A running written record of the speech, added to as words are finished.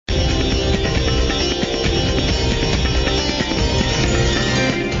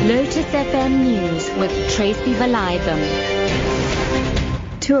FM News with Tracy Valaydham.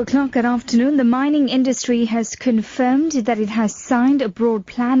 2 o'clock that afternoon, the mining industry has confirmed that it has signed a broad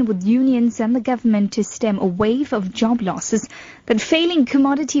plan with unions and the government to stem a wave of job losses that failing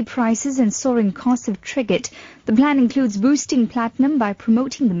commodity prices and soaring costs have triggered. The plan includes boosting platinum by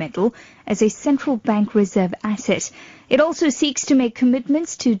promoting the metal as a central bank reserve asset. It also seeks to make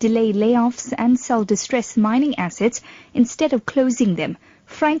commitments to delay layoffs and sell distressed mining assets instead of closing them.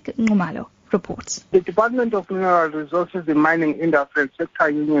 Frank Ngumalo reports. The Department of Mineral Resources, the mining industry and sector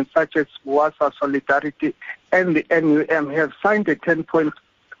unions such as WASA, Solidarity and the NUM have signed a 10-point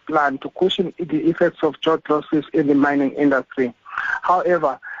plan to cushion the effects of job losses in the mining industry.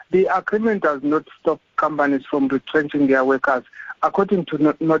 However, the agreement does not stop companies from retrenching their workers. According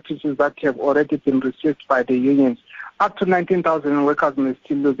to notices that have already been received by the unions, up to 19,000 workers may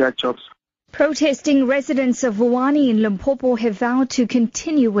still lose their jobs. Protesting residents of Vuwani in Limpopo have vowed to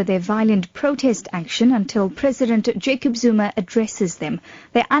continue with their violent protest action until President Jacob Zuma addresses them.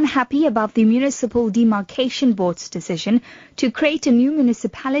 They're unhappy about the Municipal Demarcation Board's decision to create a new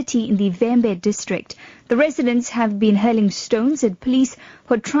municipality in the Vhembe district. The residents have been hurling stones at police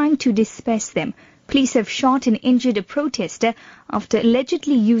who are trying to disperse them. Police have shot and injured a protester after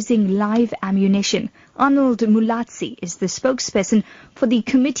allegedly using live ammunition. Arnold Mulatsi is the spokesperson for the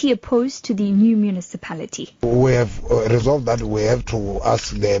committee opposed to the new municipality. We have resolved that we have to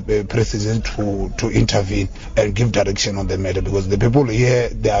ask the president to intervene and give direction on the matter, because the people here,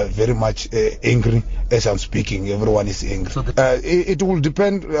 they are very much angry. As I'm speaking, everyone is angry. So it will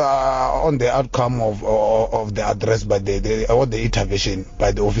depend on the outcome of the address by the intervention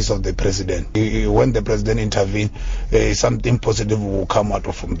by the office of the president. When the president intervenes, something positive will come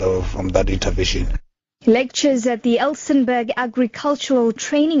out from that intervention. Lectures at the Elsenburg Agricultural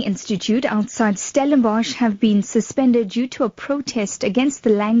Training Institute outside Stellenbosch have been suspended due to a protest against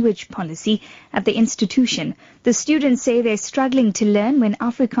the language policy at the institution. The students say they're struggling to learn when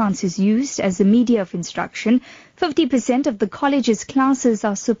Afrikaans is used as a media of instruction. 50% of the college's classes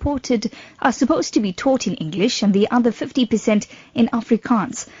are supposed to be taught in English and the other 50% in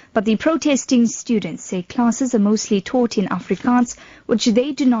Afrikaans. But the protesting students say classes are mostly taught in Afrikaans, which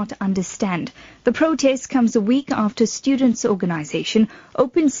they do not understand. The protest comes a week after students' organization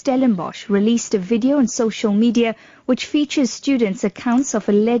Open Stellenbosch released a video on social media which features students' accounts of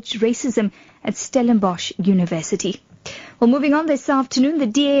alleged racism at Stellenbosch University. Well, moving on this afternoon, the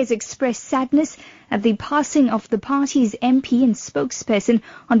DA has expressed sadness at the passing of the party's MP and spokesperson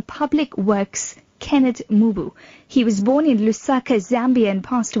on public works, Kenneth Mubu. He was born in Lusaka, Zambia and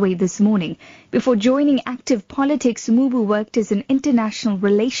passed away this morning. Before joining active politics, Mubu worked as an international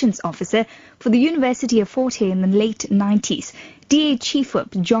relations officer for the University of Fort Hare in the late 90s. DA Chief Whip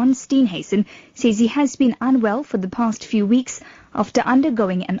John Steenhuisen says he has been unwell for the past few weeks after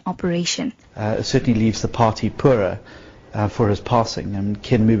undergoing an operation. It certainly leaves the party poorer for his passing.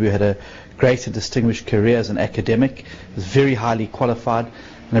 Ken Mubu had a great and distinguished career as an academic, was very highly qualified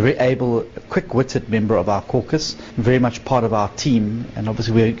and a very able, quick-witted member of our caucus, very much part of our team, and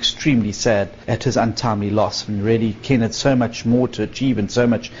obviously we're extremely sad at his untimely loss. And really, Ken had so much more to achieve and so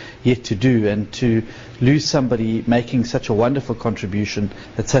much yet to do, and to lose somebody making such a wonderful contribution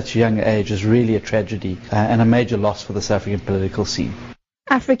at such a young age is really a tragedy and a major loss for the South African political scene.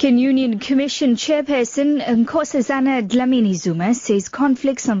 African Union Commission Chairperson Nkosazana Dlamini-Zuma says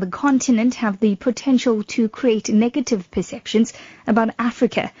conflicts on the continent have the potential to create negative perceptions about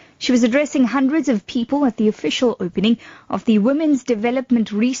Africa. She was addressing hundreds of people at the official opening of the Women's Development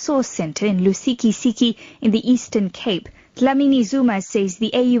Resource Centre in Lusikisiki in the Eastern Cape. Dlamini-Zuma says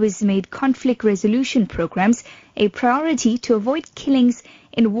the AU has made conflict resolution programs a priority to avoid killings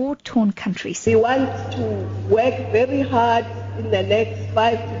in war-torn countries. We want to work very hard in the next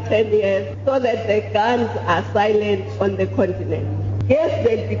 5 to 10 years so that the guns are silent on the continent. Yes,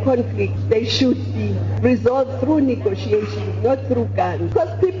 there'll be conflicts. They should be resolved through negotiations, not through guns.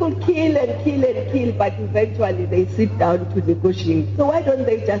 Because people kill and kill and kill, but eventually they sit down to negotiate. So why don't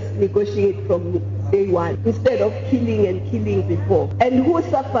they just negotiate from day one instead of killing and killing before? And who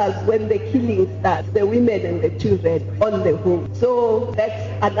suffers when the killing starts? The women and the children on the home. So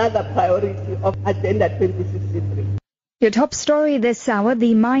that's another priority of Agenda 2063. Your top story this hour,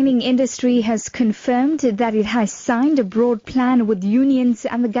 the mining industry has confirmed that it has signed a broad plan with unions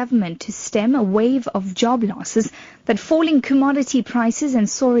and the government to stem a wave of job losses that falling commodity prices and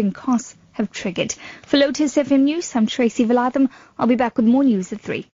soaring costs have triggered. For Lotus FM News, I'm Tracy Valaydham. I'll be back with more news at 3.